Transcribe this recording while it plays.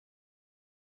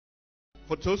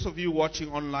For those of you watching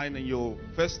online and your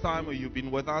first time or you've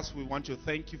been with us, we want to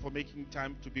thank you for making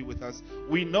time to be with us.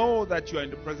 We know that you are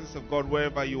in the presence of God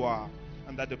wherever you are,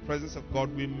 and that the presence of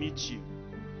God will meet you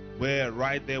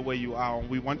right there where you are. And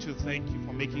we want to thank you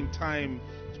for making time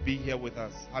to be here with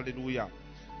us. Hallelujah.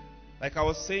 Like I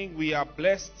was saying, we are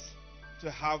blessed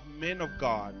to have men of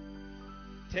God,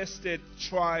 tested,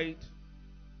 tried,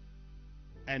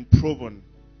 and proven.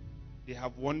 They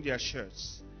have won their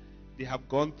shirts. They have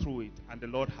gone through it, and the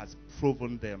Lord has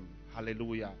proven them.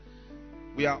 Hallelujah.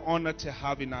 We are honored to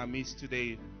have in our midst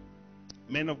today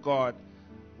men of God.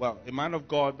 Well, a man of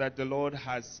God that the Lord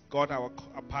has got our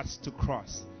paths to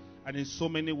cross. And in so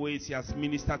many ways, he has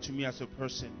ministered to me as a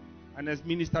person and has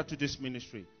ministered to this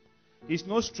ministry. He's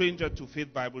no stranger to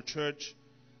Faith Bible Church.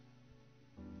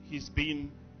 He's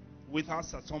been with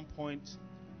us at some point,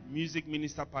 music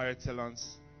minister par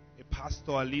excellence, a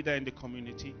pastor, a leader in the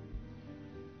community.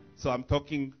 So I'm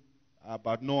talking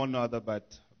about no one other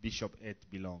but Bishop Ed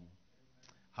Bilong.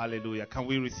 Hallelujah. Can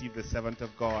we receive the servant of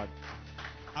God?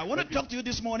 I want to talk to you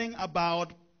this morning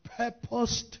about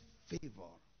purposed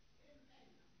favor.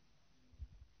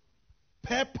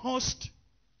 Purposed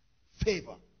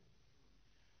favor.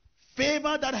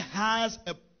 Favor that has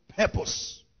a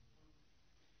purpose.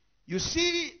 You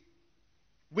see,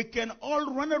 we can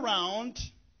all run around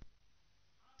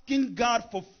asking God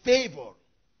for favor,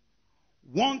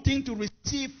 wanting to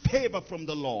receive favor from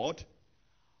the Lord,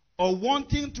 or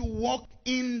wanting to walk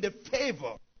in the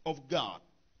favor of God.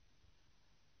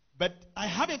 But I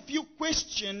have a few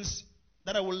questions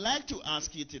that I would like to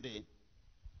ask you today.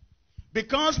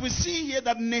 Because we see here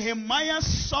that Nehemiah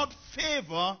sought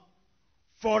favor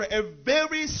for a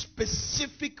very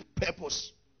specific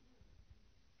purpose.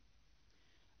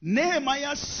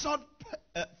 Nehemiah sought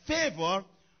favor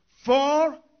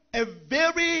for a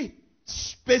very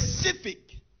specific,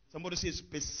 somebody say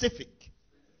specific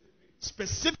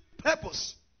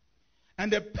purpose.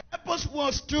 And the purpose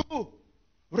was to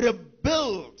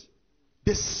rebuild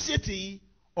the city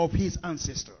of his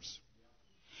ancestors.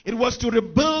 It was to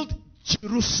rebuild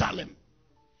Jerusalem.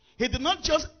 He did not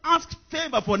just ask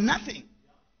favor for nothing.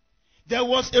 There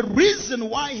was a reason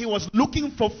why he was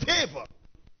looking for favor.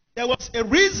 There was a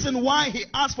reason why he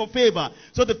asked for favor.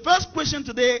 So the first question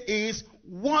today is,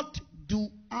 what do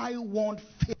I want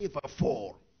favor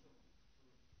for?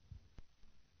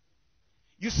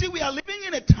 You see, we are living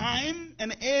in a time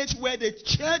and age where the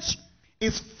church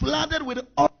is flooded with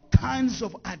all kinds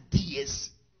of ideas.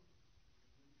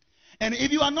 And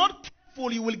if you are not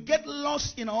careful, you will get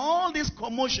lost in all this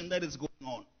commotion that is going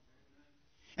on.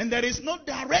 And there is no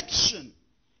direction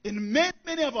in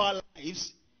many of our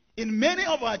lives. In many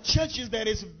of our churches, there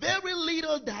is very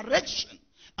little direction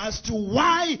as to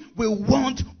why we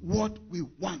want what we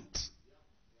want.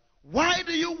 Why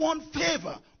do you want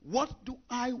favor? What do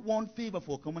I want favor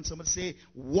for? Come on, somebody say,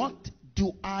 what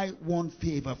do I want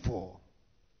favor for?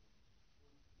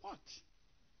 What?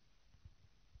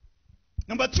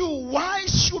 Number two, why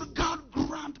should God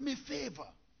grant me favor?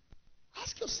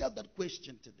 Ask yourself that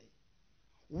question today.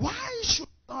 Why should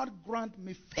God grant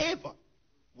me favor?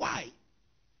 Why?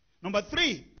 Number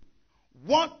three,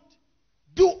 what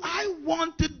do I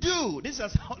want to do? It's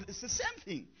the same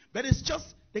thing, but it's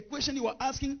just the question you are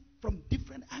asking from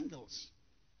different angles.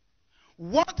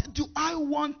 What do I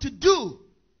want to do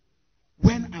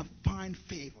when I find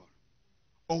favor,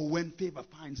 or when favor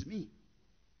finds me?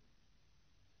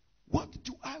 What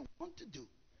do I want to do?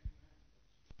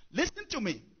 Listen to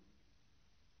me.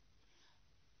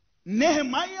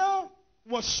 Nehemiah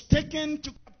was taken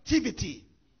to captivity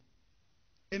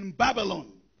in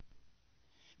Babylon.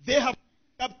 They have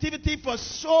been in captivity for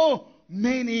so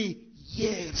many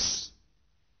years.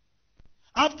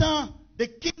 After the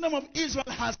kingdom of Israel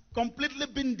has completely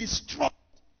been destroyed.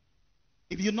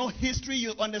 If you know history,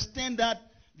 you understand that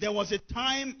there was a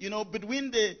time,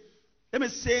 between let me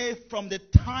say, from the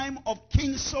time of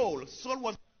King Saul. Saul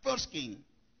was the first king.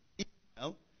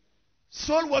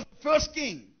 Saul was the first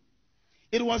king.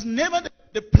 It was never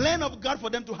the plan of God for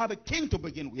them to have a king to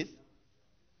begin with.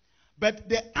 But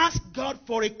they asked God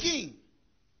for a king.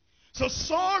 So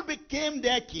Saul became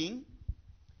their king,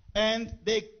 and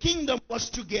their kingdom was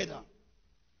together.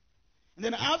 And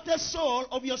then after Saul,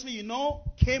 obviously,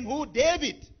 came who?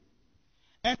 David.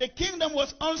 And the kingdom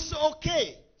was also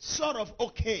okay, sort of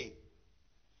okay.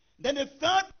 Then the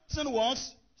third person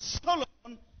was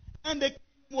Solomon, and the kingdom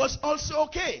was also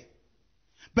okay.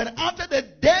 But after the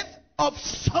death of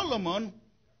Solomon,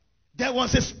 there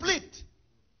was a split.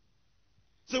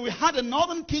 So we had the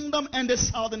northern kingdom and the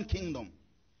southern kingdom.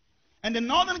 And the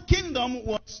northern kingdom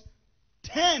was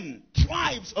 10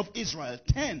 tribes of Israel,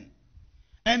 10.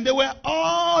 And they were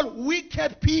all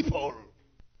wicked people,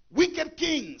 wicked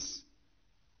kings.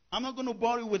 I'm not going to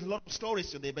bore you with a lot of stories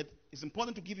today, but it's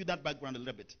important to give you that background a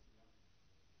little bit.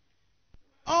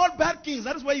 All bad kings.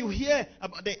 That is where you hear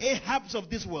about the Ahabs of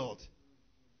this world.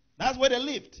 That's where they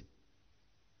lived.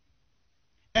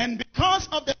 And because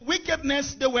of the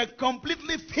wickedness, they were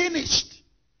completely finished.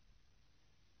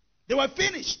 They were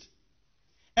finished.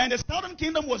 And the southern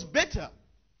kingdom was better.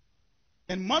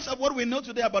 And much of what we know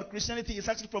today about Christianity is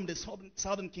actually from the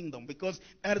southern kingdom, because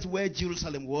that is where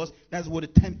Jerusalem was. That's where the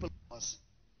temple was.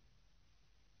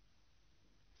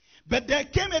 But there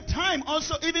came a time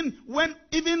also when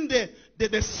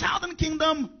the southern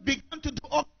kingdom began to do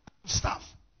all kinds of stuff.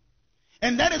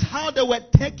 And that is how they were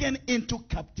taken into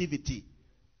captivity.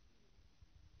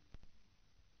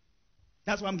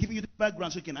 That's why I'm giving you the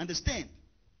background so you can understand.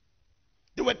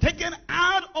 They were taken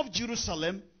out of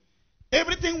Jerusalem.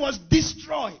 Everything was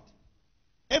destroyed.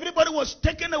 Everybody was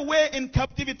taken away in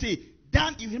captivity.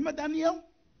 You remember Daniel?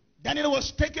 Daniel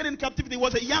was taken in captivity. He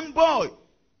was a young boy,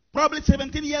 probably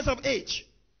 17 years of age.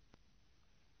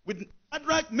 With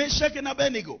Shadrach, Meshach, and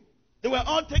Abednego. They were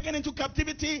all taken into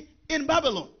captivity in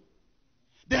Babylon.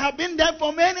 They have been there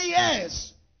for many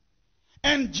years.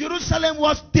 And Jerusalem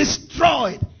was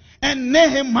destroyed. And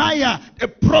Nehemiah, the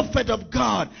prophet of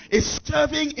God, is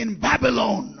serving in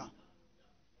Babylon.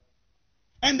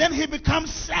 And then he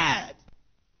becomes sad.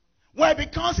 Why?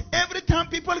 Because every time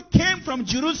people came from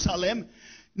Jerusalem,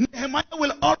 Nehemiah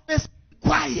will always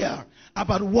inquire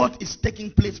about what is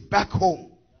taking place back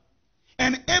home.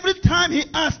 And every time he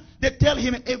asks, they tell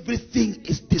him everything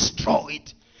is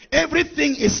destroyed.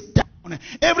 Everything is down.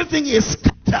 Everything is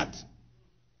scattered.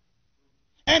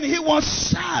 And he was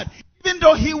sad. Even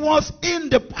though he was in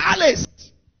the palace,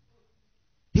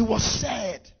 he was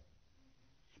sad.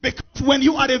 Because when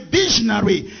you are a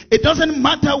visionary, it doesn't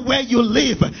matter where you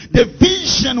live. The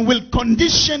vision will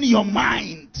condition your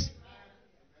mind.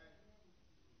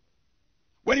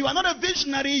 When you are not a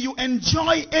visionary, you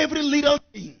enjoy every little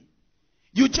thing.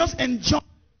 You just enjoy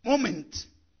the moment.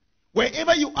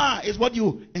 Wherever you are is what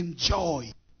you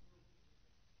enjoy.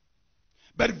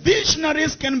 But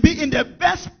visionaries can be in the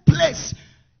best place.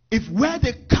 If where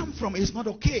they come from is not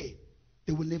okay,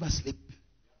 they will never sleep.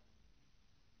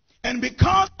 And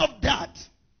because of that,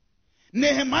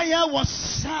 Nehemiah was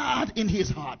sad in his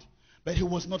heart, but he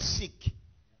was not sick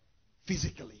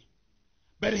physically.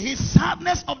 But his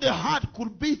sadness of the heart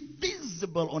could be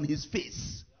visible on his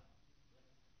face.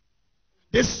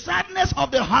 The sadness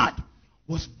of the heart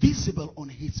was visible on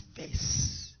his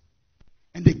face.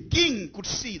 And the king could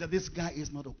see that this guy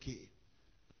is not okay.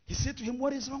 He said to him,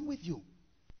 "What is wrong with you?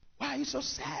 Why are you so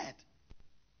sad?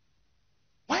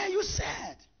 Why are you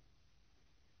sad?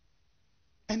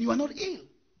 And you are not ill."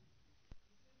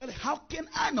 But how can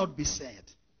I not be sad?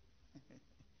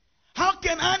 How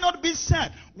can I not be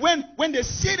sad when the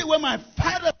city where my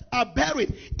fathers are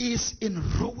buried is in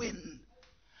ruin?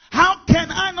 How can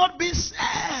I not be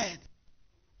sad?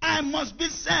 I must be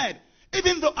sad.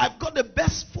 Even though I've got the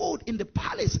best food in the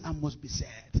palace, I must be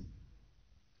sad.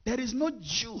 There is no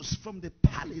juice from the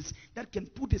palace that can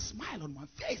put a smile on my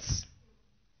face.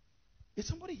 Is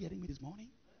somebody hearing me this morning?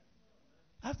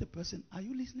 Ask the person, are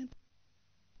you listening?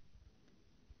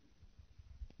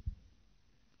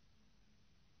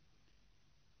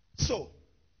 So,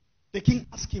 the king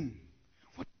asked him,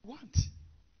 "What do you want?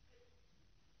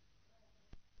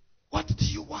 What do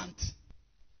you want?"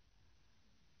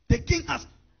 The king asked,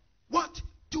 "What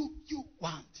do you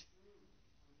want?"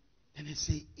 And he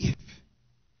said, "If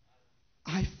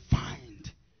I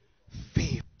find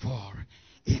favor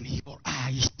in your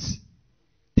eyes,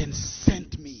 then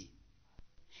send me.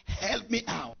 Help me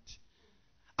out.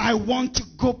 I want to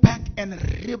go back and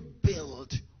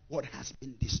rebuild what has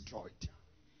been destroyed."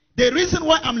 The reason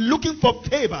why I'm looking for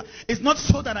favor is not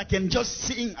so that I can just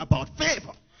sing about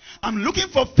favor. I'm looking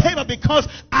for favor because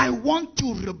I want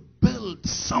to rebuild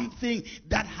something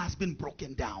that has been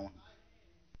broken down.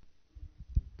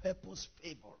 Purpose,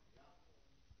 favor.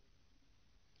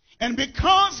 And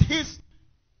because his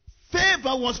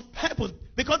favor was purpose,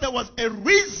 because there was a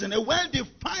reason, a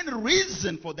well-defined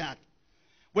reason for that.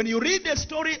 When you read the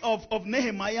story of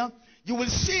Nehemiah, you will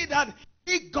see that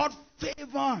he got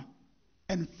favor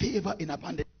and favor in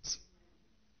abundance.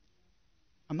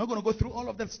 I'm not going to go through all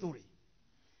of that story.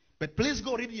 But please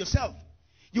go read it yourself.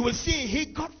 You will see he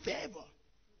got favor.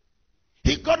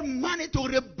 He got money to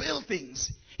rebuild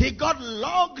things. He got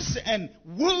logs and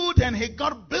wood, and he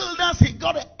got builders. He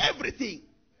got everything.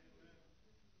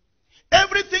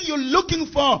 Everything you're looking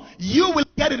for, you will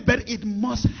get it, but it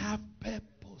must have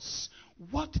purpose.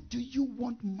 What do you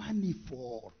want money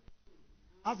for?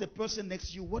 Ask the person next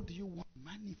to you, what do you want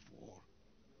money for?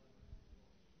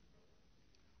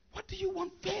 What do you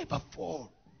want favor for?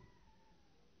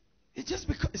 Is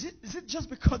it just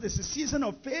because it's a season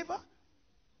of favor?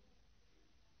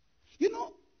 You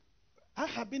know, I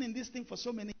have been in this thing for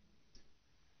so many years.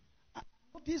 I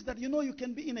noticed that, you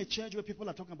can be in a church where people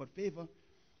are talking about favor,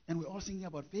 and we're all singing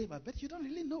about favor, but you don't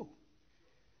really know.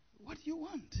 What do you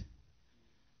want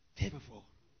favor for?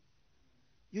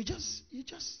 You just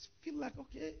feel like,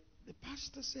 okay, the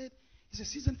pastor said it's a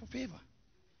season for favor.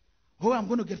 Oh, I'm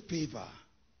going to get favor.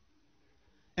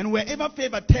 And wherever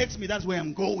favor takes me, that's where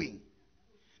I'm going.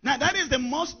 Now, that is the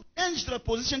most dangerous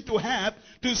position to have,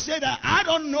 to say that I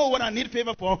don't know what I need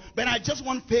favor for, but I just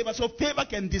want favor, so favor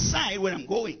can decide where I'm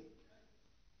going.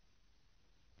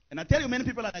 And I tell you, many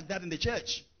people are like that in the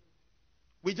church.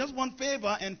 We just want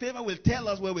favor, and favor will tell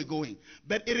us where we're going.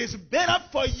 But it is better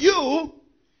for you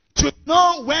to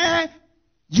know where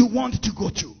you want to go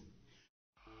to.